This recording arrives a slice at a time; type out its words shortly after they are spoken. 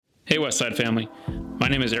Hey Westside family, my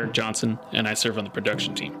name is Eric Johnson and I serve on the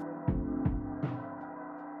production team.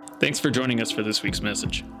 Thanks for joining us for this week's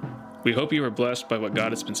message. We hope you are blessed by what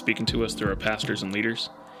God has been speaking to us through our pastors and leaders,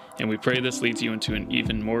 and we pray this leads you into an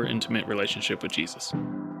even more intimate relationship with Jesus.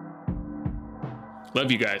 Love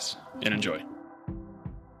you guys and enjoy.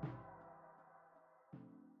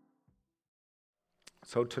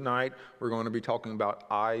 So tonight we're going to be talking about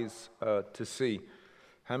eyes to see.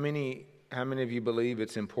 How many of you believe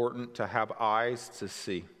it's important to have eyes to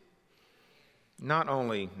see? Not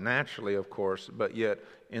only naturally, of course, but yet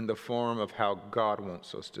in the form of how God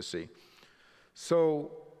wants us to see.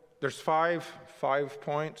 So there's five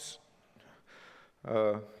points.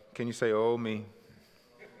 Can you say, "Oh, me"?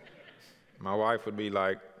 My wife would be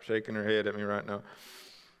like shaking her head at me right now.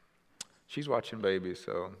 She's watching babies,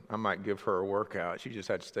 so I might give her a workout. She just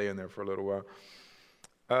had to stay in there for a little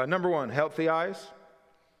while. Number 1, healthy eyes.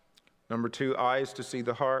 Number 2, eyes to see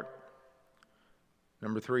the heart.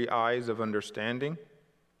 Number 3, eyes of understanding.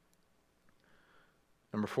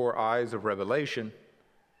 Number 4, eyes of revelation.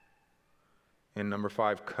 And number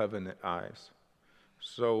 5, covenant eyes.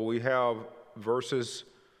 So we have verses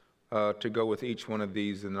to go with each one of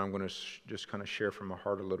these, and I'm going to just kind of share from my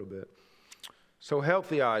heart a little bit. So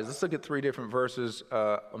healthy eyes. Let's look at 3 different verses.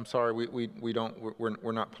 I'm sorry,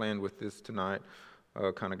 we're not planned with this tonight.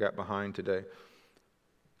 Kind of got behind today.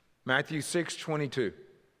 Matthew 6:22.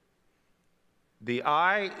 The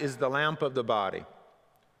eye is the lamp of the body.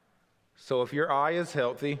 So if your eye is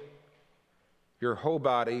healthy, your whole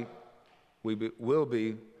body will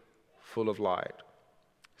be full of light.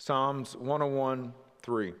 Psalms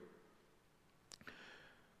 101:3.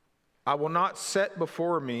 I will not set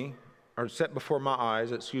before my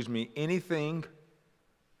eyes, anything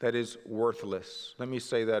that is worthless. Let me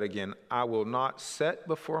say that again. I will not set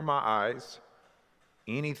before my eyes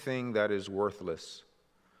anything that is worthless.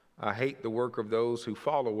 I hate the work of those who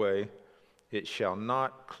fall away. It shall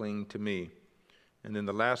not cling to me. And then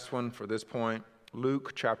the last one for this point,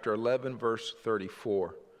 Luke chapter 11, verse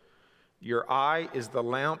 34. Your eye is the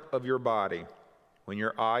lamp of your body. When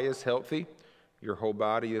your eye is healthy, your whole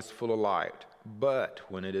body is full of light. But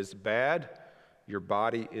when it is bad, your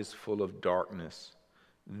body is full of darkness.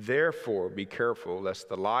 Therefore, be careful lest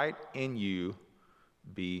the light in you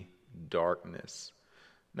be darkness.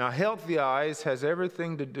 Now, healthy eyes has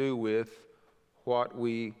everything to do with what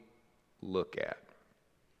we look at,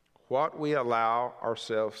 what we allow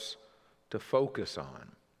ourselves to focus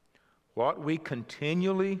on, what we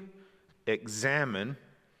continually examine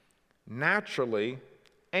naturally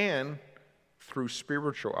and through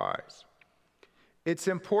spiritual eyes. It's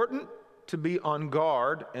important to be on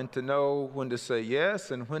guard and to know when to say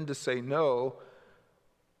yes and when to say no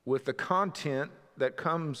with the content that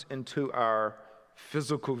comes into our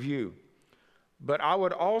physical view. But I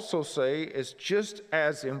would also say it's just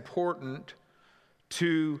as important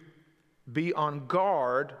to be on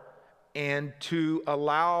guard and to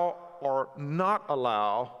allow or not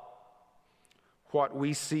allow what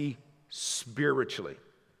we see spiritually.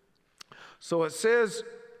 So it says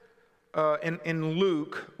in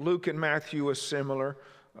Luke and Matthew is similar,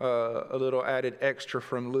 a little added extra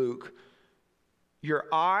from Luke. Your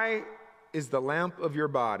eye is the lamp of your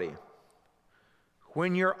body.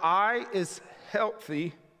 When your eye is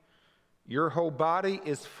healthy, your whole body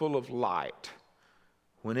is full of light.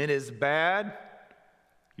 When it is bad,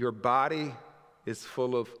 your body is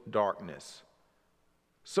full of darkness.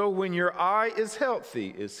 So when your eye is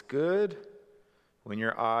healthy, it's good. When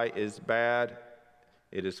your eye is bad,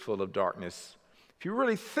 it is full of darkness. If you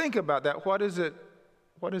really think about that, what is it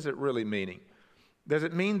really meaning? Does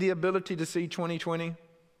it mean the ability to see 20/20?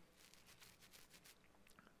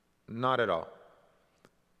 Not at all.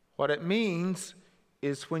 What it means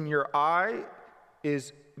is when your eye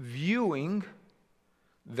is viewing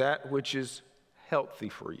that which is healthy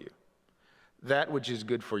for you, that which is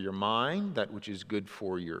good for your mind, that which is good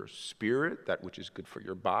for your spirit, that which is good for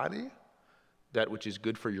your body, that which is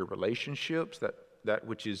good for your relationships, that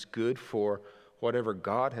which is good for whatever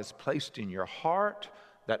God has placed in your heart,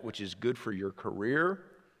 that which is good for your career.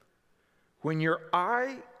 When your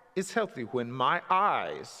eye is healthy, when my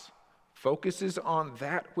eyes focuses on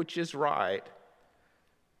that which is right,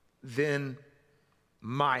 then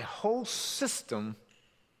my whole system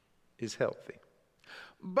is healthy.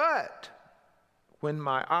 But when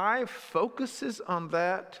my eye focuses on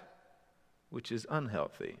that which is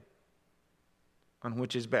unhealthy, on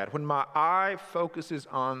which is bad, when my eye focuses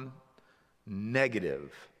on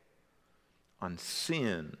negative, on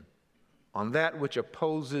sin, on that which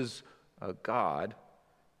opposes God,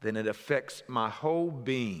 then it affects my whole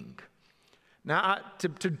being. Now,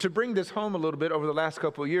 to bring this home a little bit over the last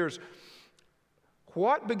couple of years,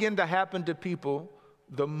 what began to happen to people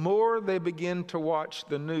the more they begin to watch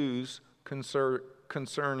the news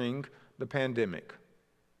concerning the pandemic?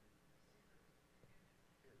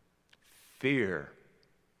 Fear,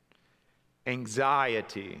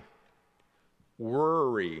 anxiety,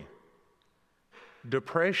 worry,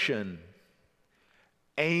 depression,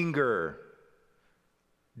 anger,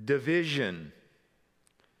 division.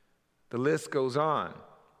 The list goes on.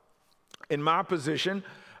 In my position,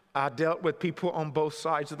 I dealt with people on both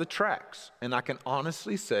sides of the tracks. And I can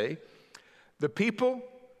honestly say the people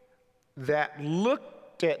that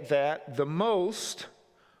looked at that the most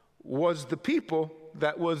was the people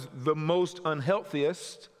that was the most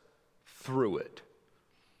unhealthiest through it.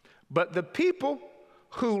 But the people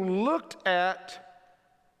who looked at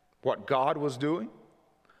what God was doing,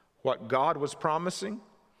 what God was promising,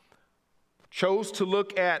 chose to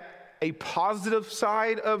look at a positive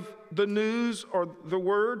side of the news or the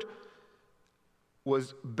word,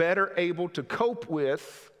 was better able to cope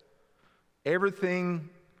with everything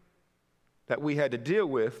that we had to deal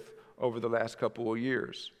with over the last couple of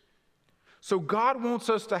years. So God wants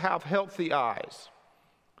us to have healthy eyes,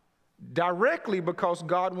 directly because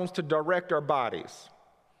God wants to direct our bodies.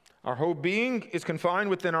 Our whole being is confined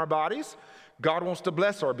within our bodies. God wants to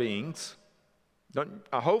bless our beings.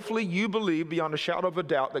 Hopefully you believe beyond a shadow of a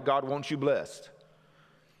doubt that God wants you blessed.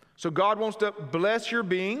 So God wants to bless your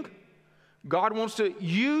being. God wants to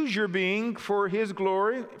use your being for His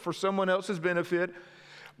glory, for someone else's benefit.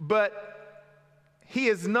 But He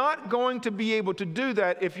is not going to be able to do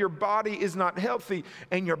that if your body is not healthy.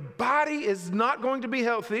 And your body is not going to be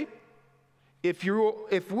healthy if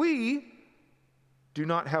we do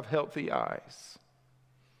not have healthy eyes.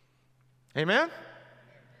 Amen?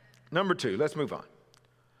 Number 2, let's move on.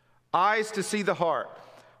 Eyes to see the heart.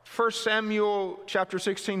 1 Samuel chapter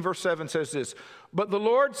 16, verse 7 says this, "But the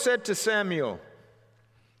Lord said to Samuel,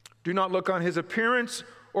 do not look on his appearance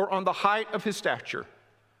or on the height of his stature,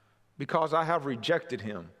 because I have rejected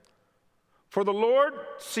him. For the Lord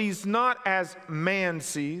sees not as man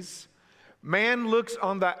sees. Man looks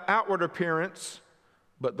on the outward appearance,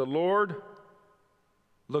 but the Lord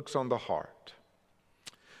looks on the heart."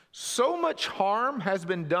 So much harm has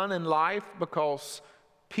been done in life because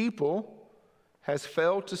people has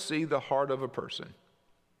failed to see the heart of a person.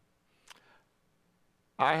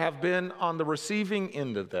 I have been on the receiving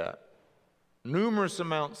end of that numerous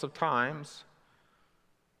amounts of times,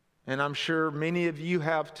 and I'm sure many of you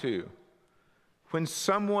have too. When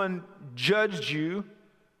someone judged you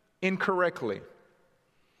incorrectly,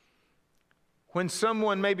 when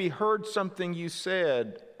someone maybe heard something you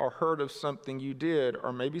said or heard of something you did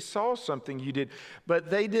or maybe saw something you did, but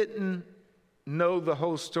they didn't know the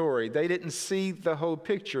whole story. They didn't see the whole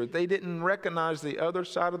picture. They didn't recognize the other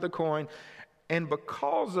side of the coin. And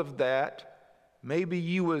because of that, maybe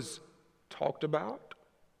you was talked about,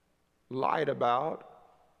 lied about,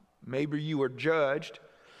 maybe you were judged.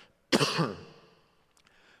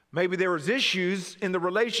 Maybe there was issues in the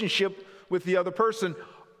relationship with the other person,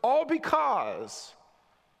 all because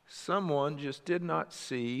someone just did not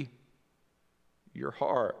see your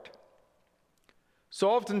heart. So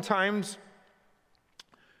oftentimes,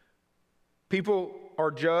 people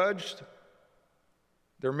are judged,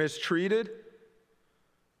 they're mistreated,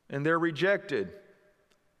 and they're rejected.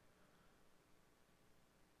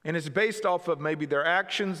 And it's based off of maybe their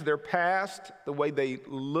actions, their past, the way they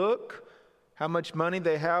look, how much money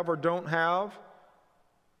they have or don't have,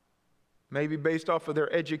 maybe based off of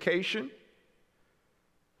their education.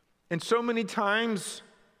 And so many times,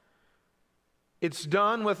 it's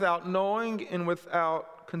done without knowing and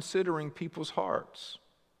without considering people's hearts.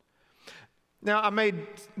 Now, I made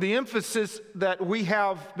the emphasis that we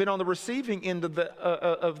have been on the receiving end of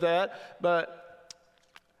that, but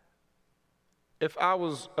if I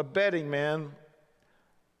was a betting man,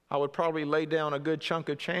 I would probably lay down a good chunk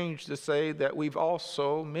of change to say that we've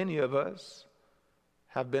also, many of us,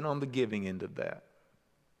 have been on the giving end of that.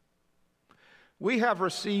 We have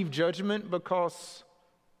received judgment because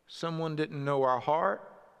someone didn't know our heart,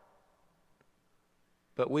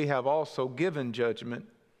 but we have also given judgment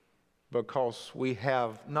because we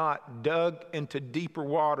have not dug into deeper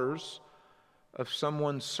waters of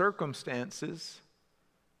someone's circumstances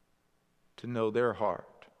to know their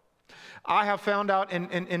heart. I have found out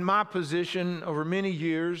in my position over many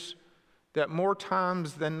years that more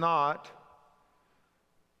times than not,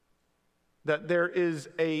 that there is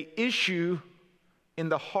an issue in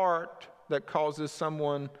the heart that causes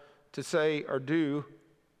someone to say or do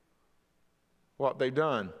what they've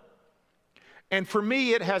done. And for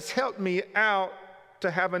me, it has helped me out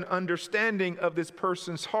to have an understanding of this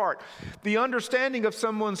person's heart. The understanding of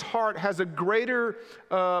someone's heart has a greater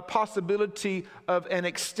possibility of an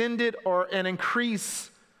extended or an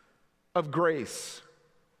increase of grace,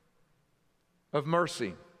 of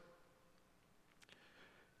mercy.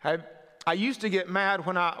 I used to get mad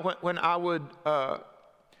when I would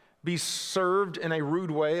be served in a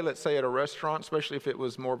rude way, let's say at a restaurant, especially if it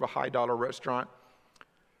was more of a high-dollar restaurant,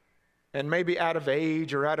 and maybe out of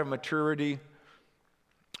age or out of maturity,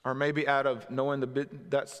 or maybe out of knowing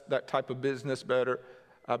that type of business better,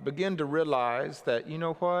 I begin to realize that, you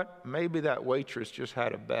know what, maybe that waitress just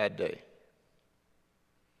had a bad day.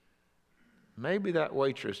 Maybe that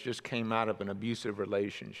waitress just came out of an abusive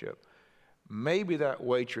relationship. Maybe that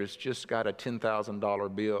waitress just got a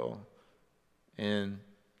 $10,000 bill and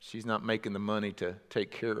she's not making the money to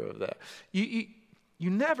take care of that. You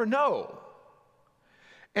never know.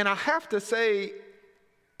 And I have to say,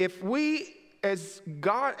 if we as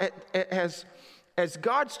God's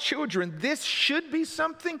children, this should be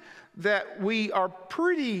something that we are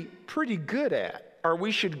pretty good at, or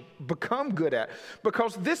we should become good at,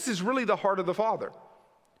 because this is really the heart of the Father.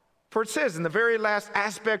 For it says in the very last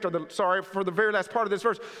aspect, for the very last part of this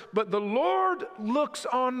verse, but the Lord looks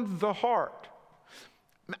on the heart.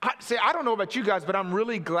 I don't know about you guys, but I'm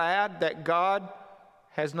really glad that God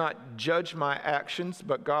has not judged my actions,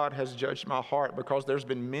 but God has judged my heart, because there's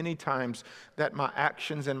been many times that my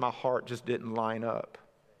actions and my heart just didn't line up.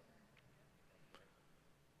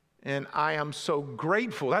 And I am so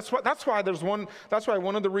grateful. That's why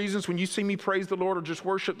one of the reasons when you see me praise the Lord or just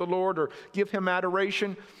worship the Lord or give him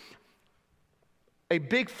adoration, a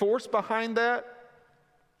big force behind that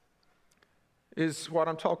is what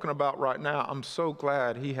I'm talking about right now. I'm so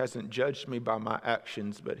glad he hasn't judged me by my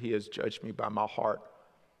actions, but he has judged me by my heart.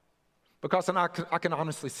 Because I can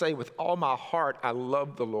honestly say with all my heart, I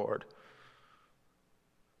love the Lord.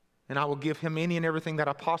 And I will give him any and everything that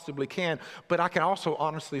I possibly can. But I can also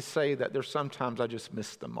honestly say that there's sometimes I just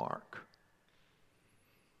miss the mark.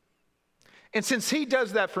 And since he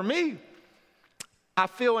does that for me, I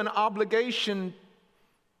feel an obligation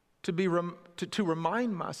to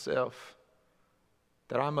remind myself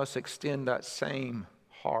that I must extend that same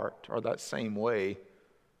heart or that same way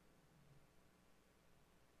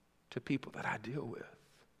to people that I deal with.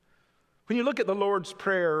 When you look at the Lord's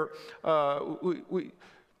Prayer, we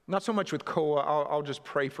not so much with Koa, I'll just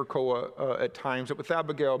pray for Koa at times, but with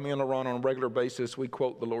Abigail, me and Laron on a regular basis, we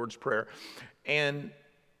quote the Lord's Prayer. And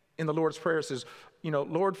in the Lord's Prayer it says,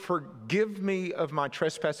 Lord, forgive me of my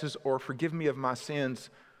trespasses, or forgive me of my sins,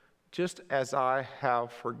 just as I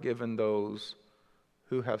have forgiven those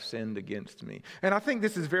who have sinned against me. And I think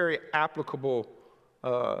this is very applicable.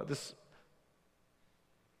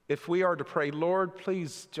 If we are to pray, Lord,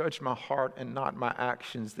 please judge my heart and not my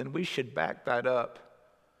actions, then we should back that up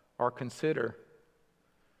or consider,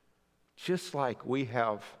 just like we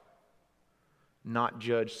have not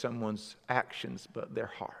judged someone's actions, but their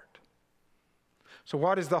heart. So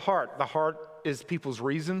what is the heart? The heart is people's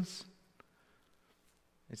reasons.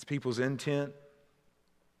 It's people's intent.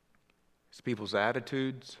 It's people's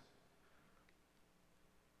attitudes.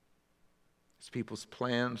 It's people's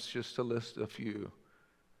plans, just to list a few.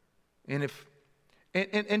 And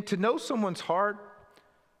to know someone's heart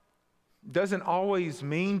doesn't always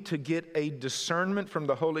mean to get a discernment from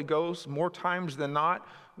the Holy Ghost. More times than not,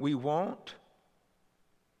 we won't.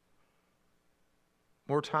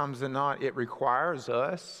 More times than not, it requires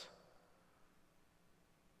us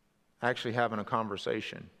actually having a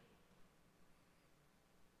conversation,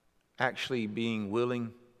 actually being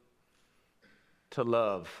willing to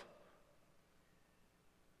love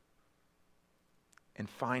and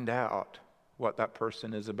find out what that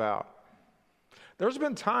person is about. There's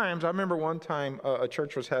been times, I remember one time a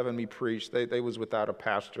church was having me preach. They was without a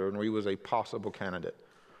pastor, and we was a possible candidate.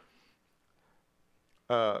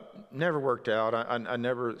 Never worked out. I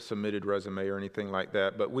never submitted resume or anything like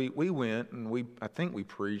that, but we went, and I think we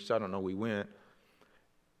preached. I don't know, we went.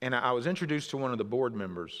 And I was introduced to one of the board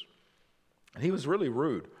members, and he was really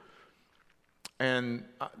rude. And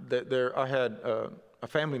I had a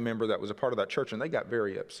family member that was a part of that church, and they got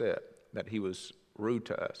very upset that he was rude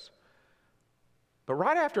to us. But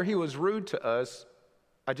right after he was rude to us,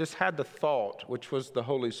 I just had the thought, which was the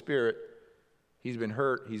Holy Spirit, he's been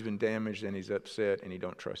hurt, he's been damaged, and he's upset, and he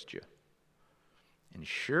don't trust you. And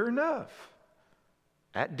sure enough,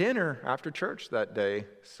 at dinner after church that day,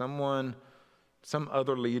 some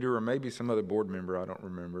other leader, or maybe some other board member, I don't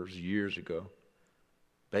remember, it was years ago,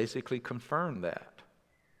 basically confirmed that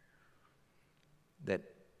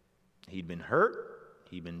he'd been hurt,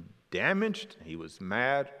 he'd been damaged, he was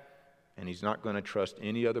mad, and he's not going to trust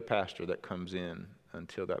any other pastor that comes in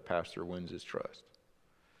until that pastor wins his trust.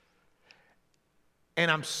 And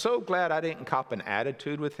I'm so glad I didn't cop an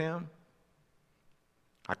attitude with him.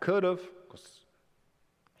 I could have, because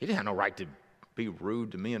he didn't have no right to be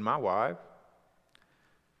rude to me and my wife.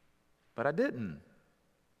 But I didn't.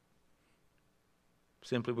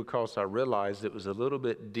 Simply because I realized it was a little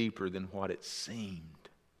bit deeper than what it seemed.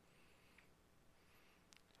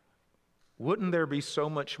 Wouldn't there be so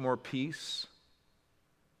much more peace,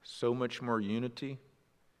 so much more unity,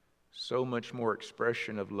 so much more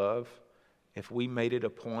expression of love if we made it a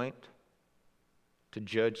point to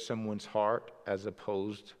judge someone's heart as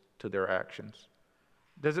opposed to their actions?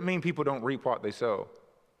 Doesn't mean people don't reap what they sow.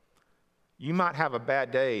 You might have a bad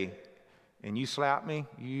day and you slap me,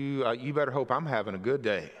 you better hope I'm having a good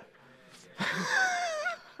day.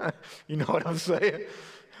 You know what I'm saying?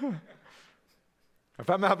 If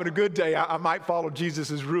I'm having a good day, I might follow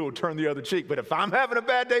Jesus' rule, turn the other cheek. But if I'm having a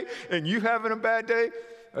bad day and you having a bad day,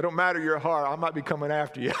 it don't matter your heart. I might be coming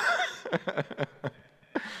after you.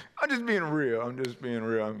 I'm just being real.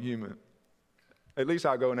 I'm human. At least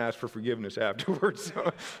I'll go and ask for forgiveness afterwards.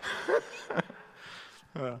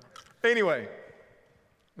 Anyway,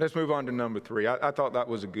 let's move on to number 3. I thought that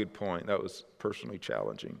was a good point. That was personally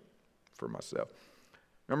challenging for myself.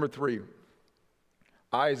 Number 3.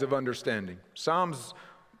 Eyes of understanding. Psalms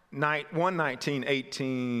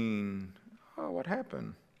 119:18. Oh, what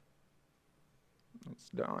happened? It's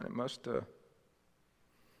done. It must have.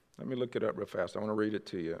 Let me look it up real fast. I want to read it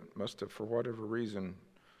to you. It must have, for whatever reason,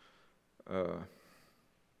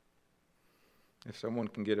 if someone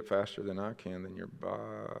can get it faster than I can, then you're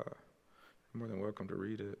more than welcome to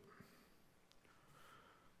read it.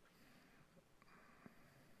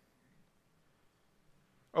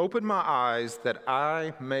 Open my eyes that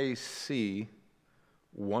I may see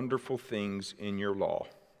wonderful things in your law.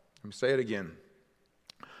 Let me say it again.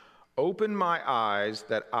 Open my eyes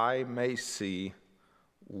that I may see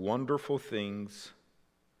wonderful things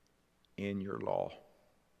in your law.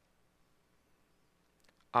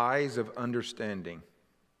 Eyes of understanding.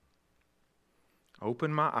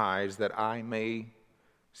 Open my eyes that I may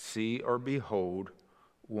see or behold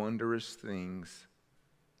wondrous things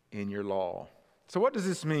in your law. So what does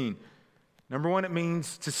this mean? Number 1, it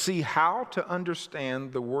means to see how to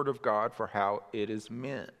understand the Word of God for how it is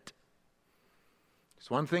meant.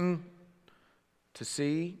 It's one thing to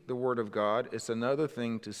see the Word of God. It's another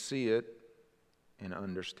thing to see it and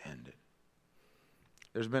understand it.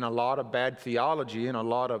 There's been a lot of bad theology and a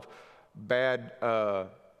lot of bad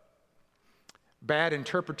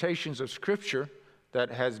interpretations of Scripture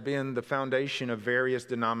that has been the foundation of various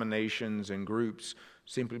denominations and groups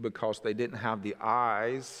simply because they didn't have the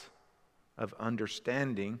eyes of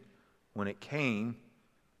understanding when it came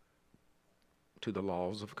to the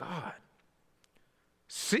laws of God.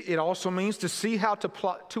 It also means to see how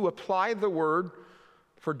to apply the Word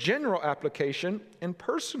for general application and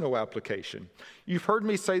personal application. You've heard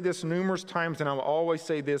me say this numerous times, and I'll always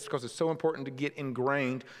say this because it's so important to get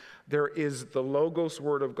ingrained. There is the Logos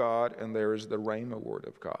Word of God, and there is the Rhema Word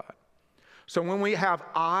of God. So when we have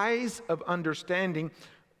eyes of understanding,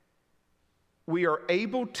 we are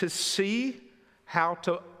able to see how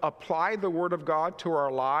to apply the Word of God to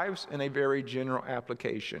our lives in a very general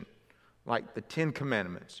application, like the 10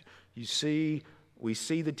 Commandments. We see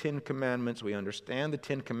the 10 Commandments, we understand the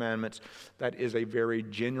 10 Commandments. That is a very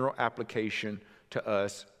general application to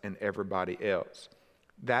us and everybody else.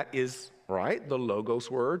 That is, right, the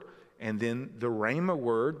Logos Word, and then the Rhema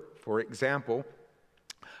Word. For example,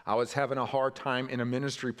 I was having a hard time in a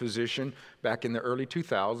ministry position back in the early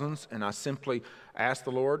 2000s, and I simply asked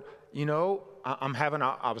the Lord,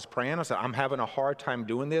 I was praying, I said, I'm having a hard time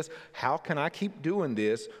doing this. How can I keep doing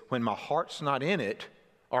this when my heart's not in it,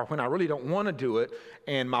 or when I really don't want to do it,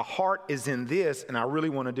 and my heart is in this, and I really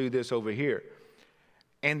want to do this over here?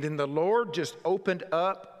 And then the Lord just opened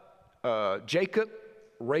up Jacob,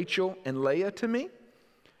 Rachel, and Leah to me,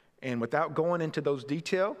 and without going into those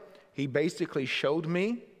details, he basically showed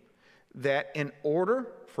me that in order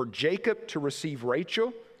for Jacob to receive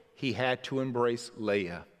Rachel, he had to embrace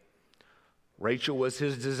Leah. Rachel was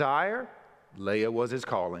his desire, Leah was his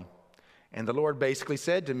calling. And the Lord basically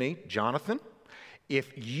said to me, Jonathan,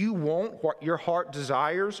 if you want what your heart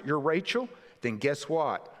desires, your Rachel, then guess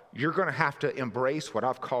what? You're going to have to embrace what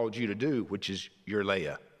I've called you to do, which is your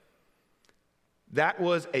Leah. That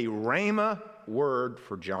was a Rhema word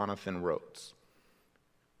for Jonathan Rhodes.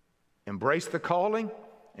 Embrace the calling,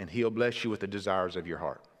 and he'll bless you with the desires of your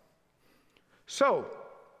heart. So,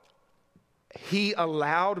 he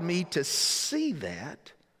allowed me to see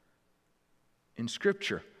that in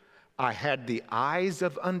Scripture. I had the eyes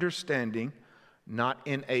of understanding not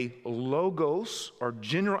in a logos or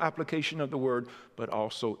general application of the word, but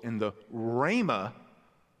also in the rhema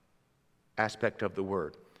aspect of the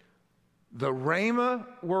word. The rhema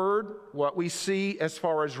word, what we see as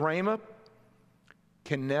far as rhema,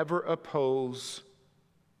 can never oppose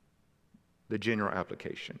the general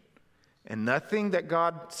application. And nothing that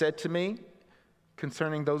God said to me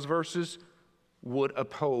concerning those verses would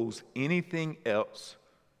oppose anything else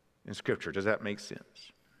in Scripture. Does that make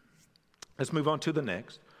sense? Let's move on to the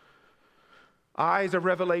next. Eyes of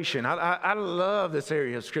revelation. I love this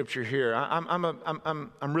area of Scripture here.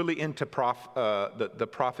 I'm really into the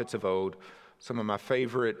prophets of old. Some of my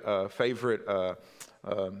favorite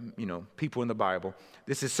people in the Bible.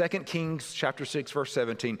 This is 2 Kings chapter 6, verse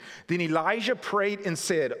 17. Then Elijah prayed and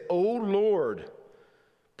said, "O Lord,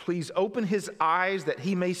 please open his eyes that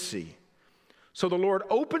he may see." So the Lord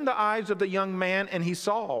opened the eyes of the young man, and he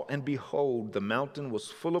saw, and behold, the mountain was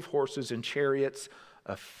full of horses and chariots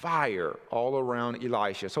of fire all around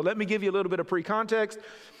Elisha. So let me give you a little bit of pre-context.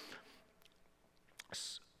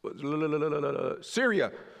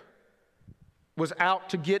 Syria was out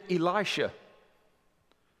to get Elisha.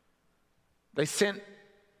 They sent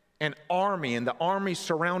an army, and the army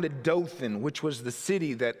surrounded Dothan, which was the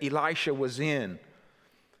city that Elisha was in.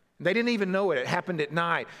 They didn't even know it. It happened at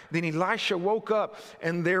night. Then Elisha woke up,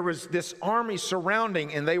 and there was this army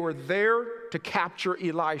surrounding, and they were there to capture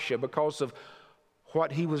Elisha because of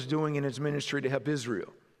what he was doing in his ministry to help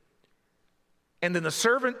Israel. And then the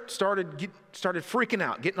servant started freaking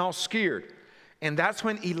out, getting all scared. And that's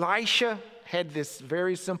when Elisha had this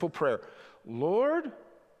very simple prayer. Lord,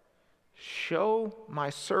 show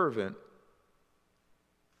my servant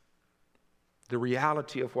the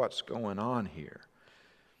reality of what's going on here.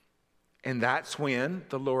 And that's when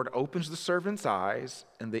the Lord opens the servant's eyes,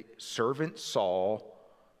 and the servant saw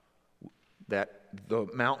that the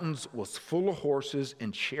mountains was full of horses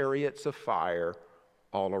and chariots of fire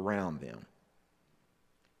all around them.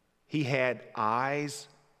 He had eyes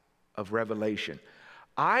of revelation.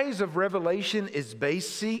 Eyes of revelation is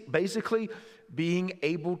basically being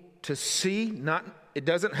able to see, it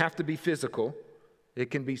doesn't have to be physical,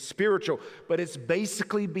 it can be spiritual, but it's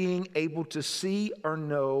basically being able to see or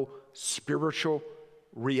know spiritual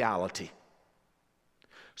reality.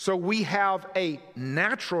 So we have a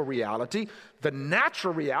natural reality. The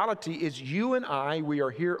natural reality is you and I, we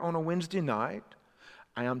are here on a Wednesday night.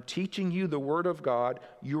 I am teaching you the Word of God.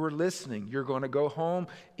 You are listening. You're going to go home,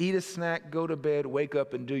 eat a snack, go to bed, wake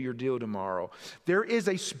up, and do your deal tomorrow. There is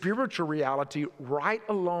a spiritual reality right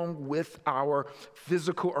along with our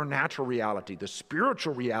physical or natural reality. The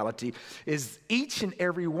spiritual reality is each and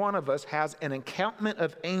every one of us has an encampment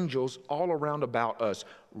of angels all around about us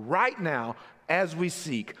right now as we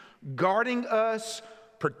seek, guarding us,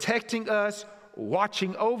 protecting us,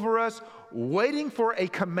 watching over us, waiting for a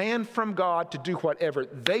command from God to do whatever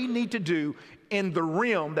they need to do in the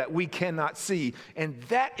realm that we cannot see. And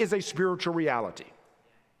that is a spiritual reality.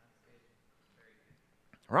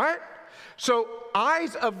 Right? So,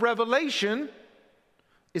 eyes of revelation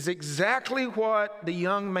is exactly what the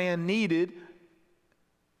young man needed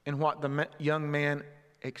and what the young man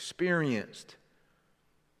experienced.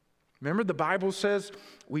 Remember, the Bible says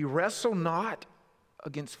we wrestle not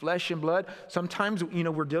against flesh and blood. Sometimes,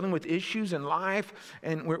 we're dealing with issues in life,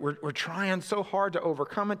 and we're trying so hard to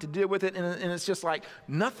overcome it, to deal with it, and it's just like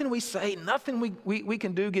nothing we say, nothing we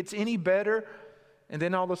can do gets any better. And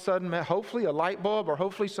then all of a sudden, hopefully a light bulb, or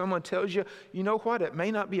hopefully someone tells you, you know what, it may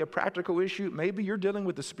not be a practical issue. Maybe you're dealing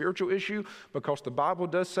with a spiritual issue, because the Bible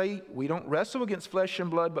does say we don't wrestle against flesh and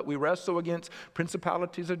blood, but we wrestle against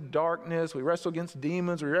principalities of darkness. We wrestle against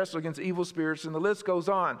demons. We wrestle against evil spirits, and the list goes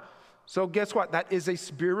on. So guess what? That is a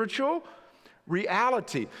spiritual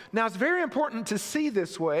reality. Now, it's very important to see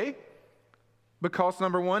this way because,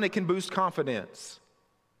 number one, it can boost confidence.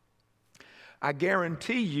 I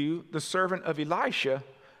guarantee you the servant of Elisha,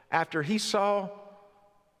 after he saw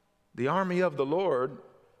the army of the Lord,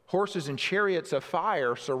 horses and chariots of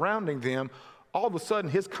fire surrounding them, all of a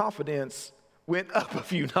sudden his confidence went up a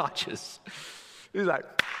few notches. He's like,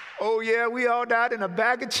 oh yeah, we all died in a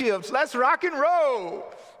bag of chips. Let's rock and roll.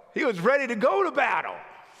 He was ready to go to battle.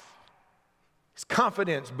 His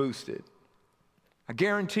confidence boosted. I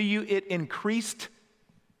guarantee you it increased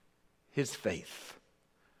his faith.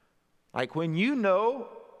 Like when you know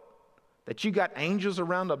that you got angels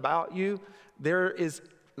around about you, there is,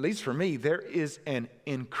 at least for me, there is an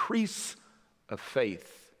increase of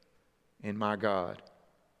faith in my God.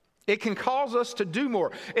 It can cause us to do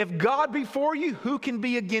more. If God be for you, who can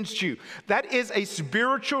be against you? That is a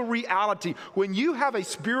spiritual reality. When you have a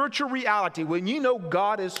spiritual reality, when you know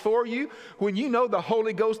God is for you, when you know the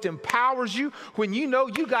Holy Ghost empowers you, when you know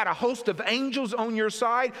you got a host of angels on your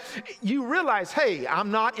side, you realize, hey, I'm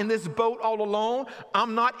not in this boat all alone.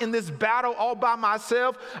 I'm not in this battle all by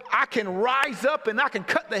myself. I can rise up and I can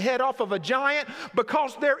cut the head off of a giant,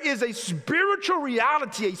 because there is a spiritual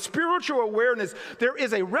reality, a spiritual awareness. There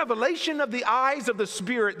is a revelation of the eyes of the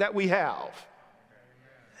Spirit that we have.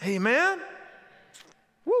 Amen?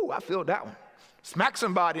 Woo, I feel that one. Smack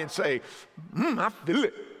somebody and say, I feel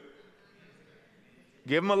it.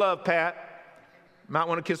 Give them a love pat. Might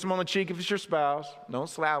want to kiss them on the cheek if it's your spouse. Don't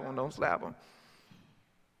slap them, don't slap them.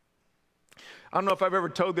 I don't know if I've ever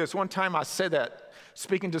told this. One time I said that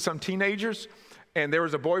speaking to some teenagers, and there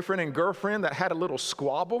was a boyfriend and girlfriend that had a little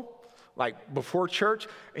squabble, like before church.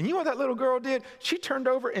 And you know what that little girl did? She turned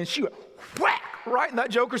over and she went whack right in that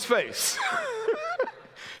joker's face.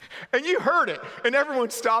 And you heard it. And everyone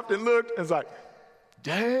stopped and looked and was like,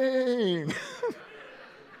 dang.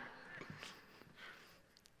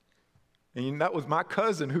 And that was my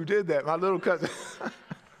cousin who did that, my little cousin.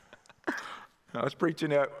 I was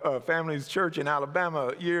preaching at Family's Church in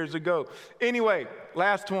Alabama years ago. Anyway,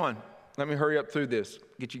 last one. Let me hurry up through this.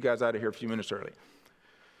 Get you guys out of here a few minutes early.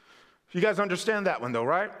 You guys understand that one though,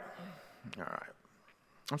 right? All right.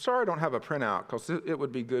 I'm sorry I don't have a printout, because it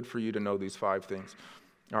would be good for you to know these 5 things.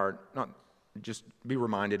 Or not, just be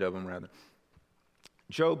reminded of them rather.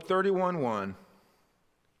 Job 31:1.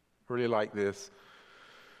 Really like this.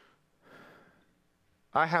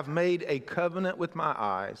 I have made a covenant with my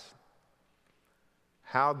eyes.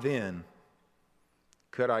 How then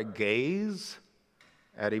could I gaze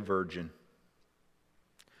at a virgin?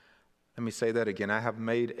 Let me say that again. I have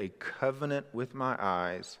made a covenant with my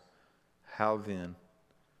eyes. How then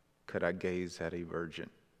could I gaze at a virgin?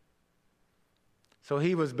 So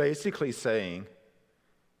he was basically saying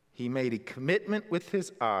he made a commitment with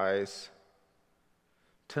his eyes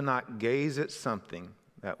to not gaze at something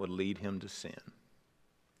that would lead him to sin.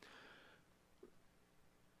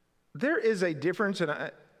 There is a difference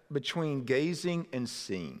between gazing and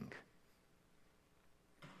seeing.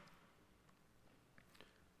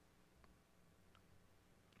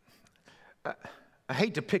 I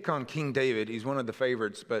hate to pick on King David. He's one of the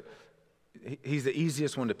favorites, but he's the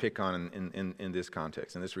easiest one to pick on in this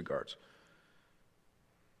context, in this regards.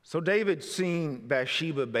 So David seen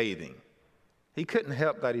Bathsheba bathing. He couldn't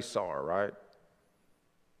help that he saw her, right?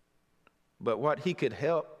 But what he could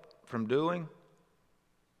help from doing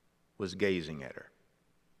was gazing at her.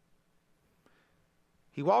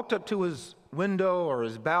 He walked up to his window or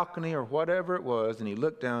his balcony or whatever it was, and he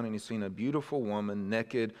looked down and he seen a beautiful woman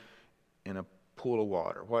naked in a pool of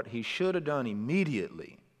water. What he should have done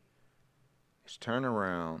immediately is turn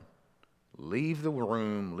around, leave the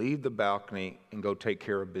room, leave the balcony, and go take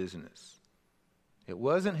care of business. It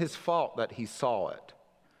wasn't his fault that he saw it,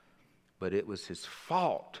 but it was his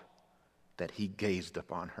fault that he gazed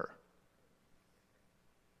upon her.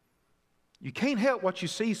 You can't help what you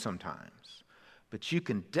see sometimes, but you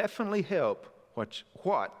can definitely help what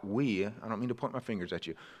we, I don't mean to point my fingers at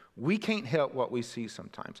you, we can't help what we see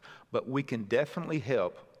sometimes, but we can definitely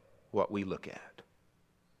help what we look at.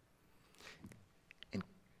 And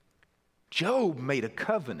Job made a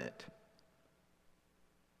covenant.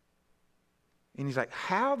 And he's like,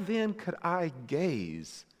 how then could I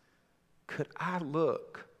gaze? Could I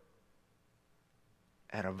look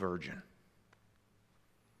at a virgin?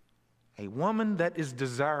 A woman that is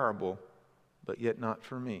desirable, but yet not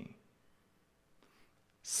for me.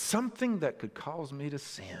 Something that could cause me to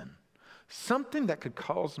sin. Something that could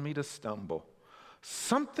cause me to stumble.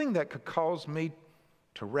 Something that could cause me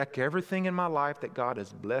to wreck everything in my life that God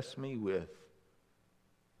has blessed me with.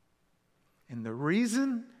 And the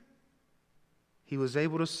reason he was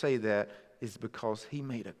able to say that is because he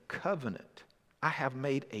made a covenant. I have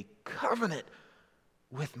made a covenant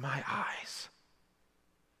with my eyes.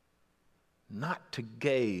 Not to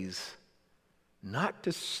gaze, not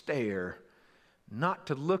to stare, not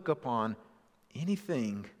to look upon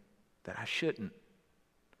anything that I shouldn't.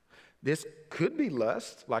 This could be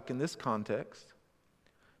lust, like in this context,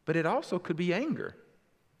 but it also could be anger.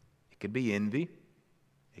 It could be envy.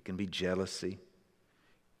 It can be jealousy.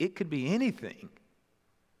 It could be anything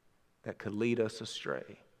that could lead us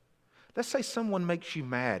astray. Let's say someone makes you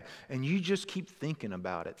mad and you just keep thinking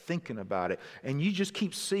about it, and you just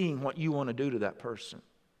keep seeing what you want to do to that person.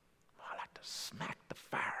 I like to smack the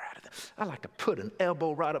fire out of them. I like to put an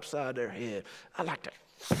elbow right upside their head. I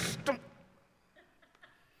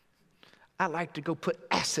like to go put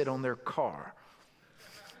acid on their car.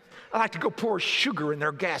 I like to go pour sugar in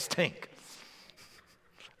their gas tank.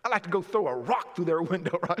 I like to go throw a rock through their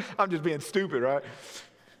window, right? I'm just being stupid, right?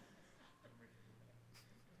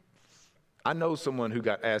 I know someone who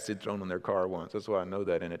got acid thrown on their car once. That's why I know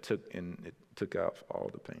that, and it took out all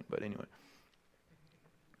the paint. But anyway.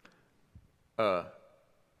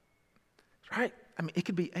 Right? I mean, it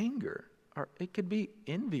could be anger, or it could be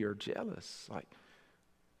envy or jealous. Like,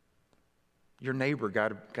 your neighbor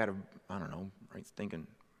got a I don't know, right, thinking,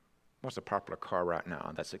 what's a popular car right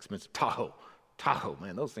now that's expensive? Tahoe,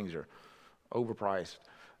 man, those things are overpriced.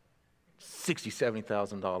 $60,000,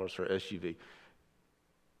 $70,000 for an SUV.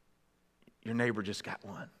 Your neighbor just got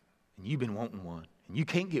one, and you've been wanting one, and you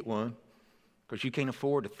can't get one because you can't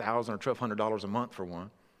afford $1,000 or $1,200 a month for one,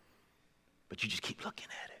 but you just keep looking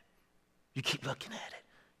at it. You keep looking at it.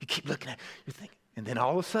 You keep looking at it. You're thinking, and then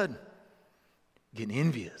all of a sudden, you're getting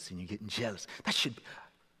envious and you're getting jealous.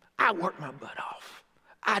 I work my butt off.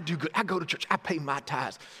 I do good. I go to church. I pay my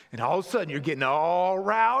tithes. And all of a sudden, you're getting all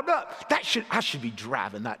riled up. I should be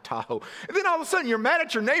driving that Tahoe. And then all of a sudden, you're mad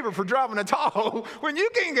at your neighbor for driving a Tahoe when you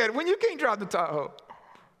can't drive the Tahoe.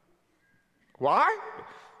 Why?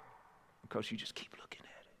 Because you just keep looking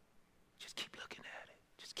at it. Just keep looking at it.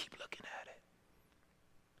 Just keep looking at it.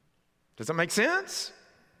 Does that make sense?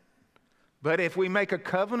 But if we make a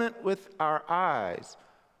covenant with our eyes,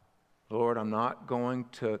 Lord, I'm not going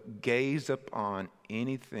to gaze upon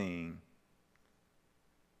anything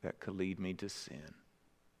that could lead me to sin.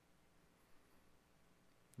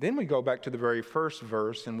 Then we go back to the very first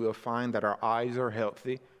verse, and we'll find that our eyes are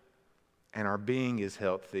healthy and our being is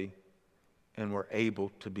healthy, and we're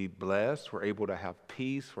able to be blessed, we're able to have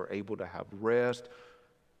peace, we're able to have rest,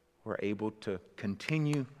 we're able to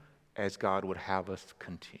continue as God would have us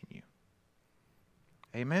continue.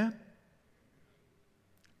 Amen?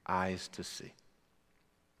 Eyes to see.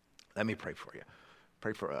 Let me pray for you.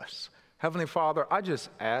 Pray for us. Heavenly Father, I just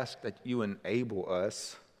ask that you enable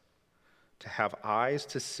us to have eyes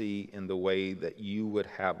to see in the way that you would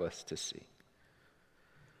have us to see.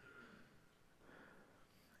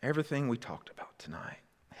 Everything we talked about tonight.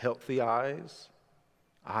 Healthy eyes,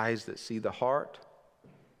 eyes that see the heart,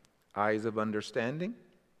 eyes of understanding,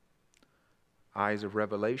 eyes of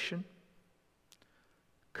revelation,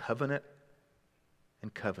 covenant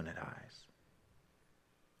and covenant eyes.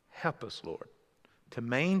 Help us, Lord, to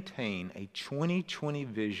maintain a 2020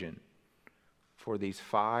 vision for these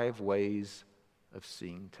 5 ways of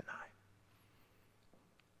seeing tonight,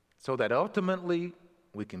 so that ultimately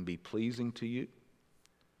we can be pleasing to you,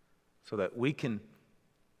 so that we can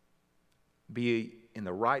be in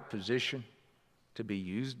the right position to be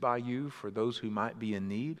used by you for those who might be in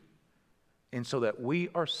need, and so that we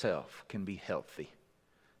ourselves can be healthy,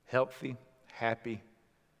 happy,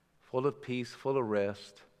 full of peace, full of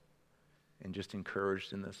rest, and just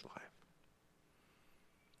encouraged in this life.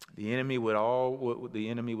 The enemy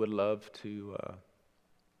would love to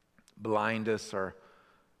blind us or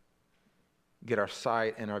get our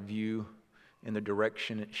sight and our view in the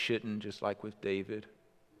direction it shouldn't, just like with David.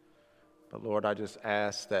 But Lord, I just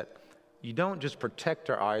ask that you don't just protect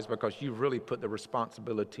our eyes, because you've really put the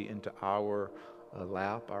responsibility into our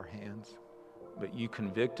lap, our hands. But you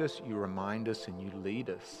convict us, you remind us, and you lead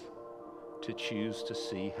us to choose to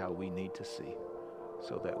see how we need to see,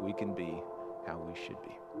 so that we can be how we should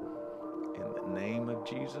be. In the name of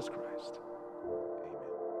Jesus Christ,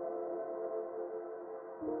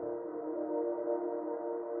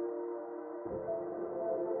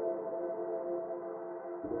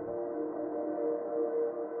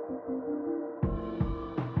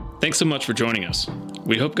 Thanks so much for joining us.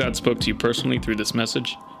 We hope God spoke to you personally through this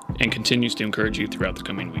message and continues to encourage you throughout the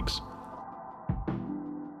coming weeks.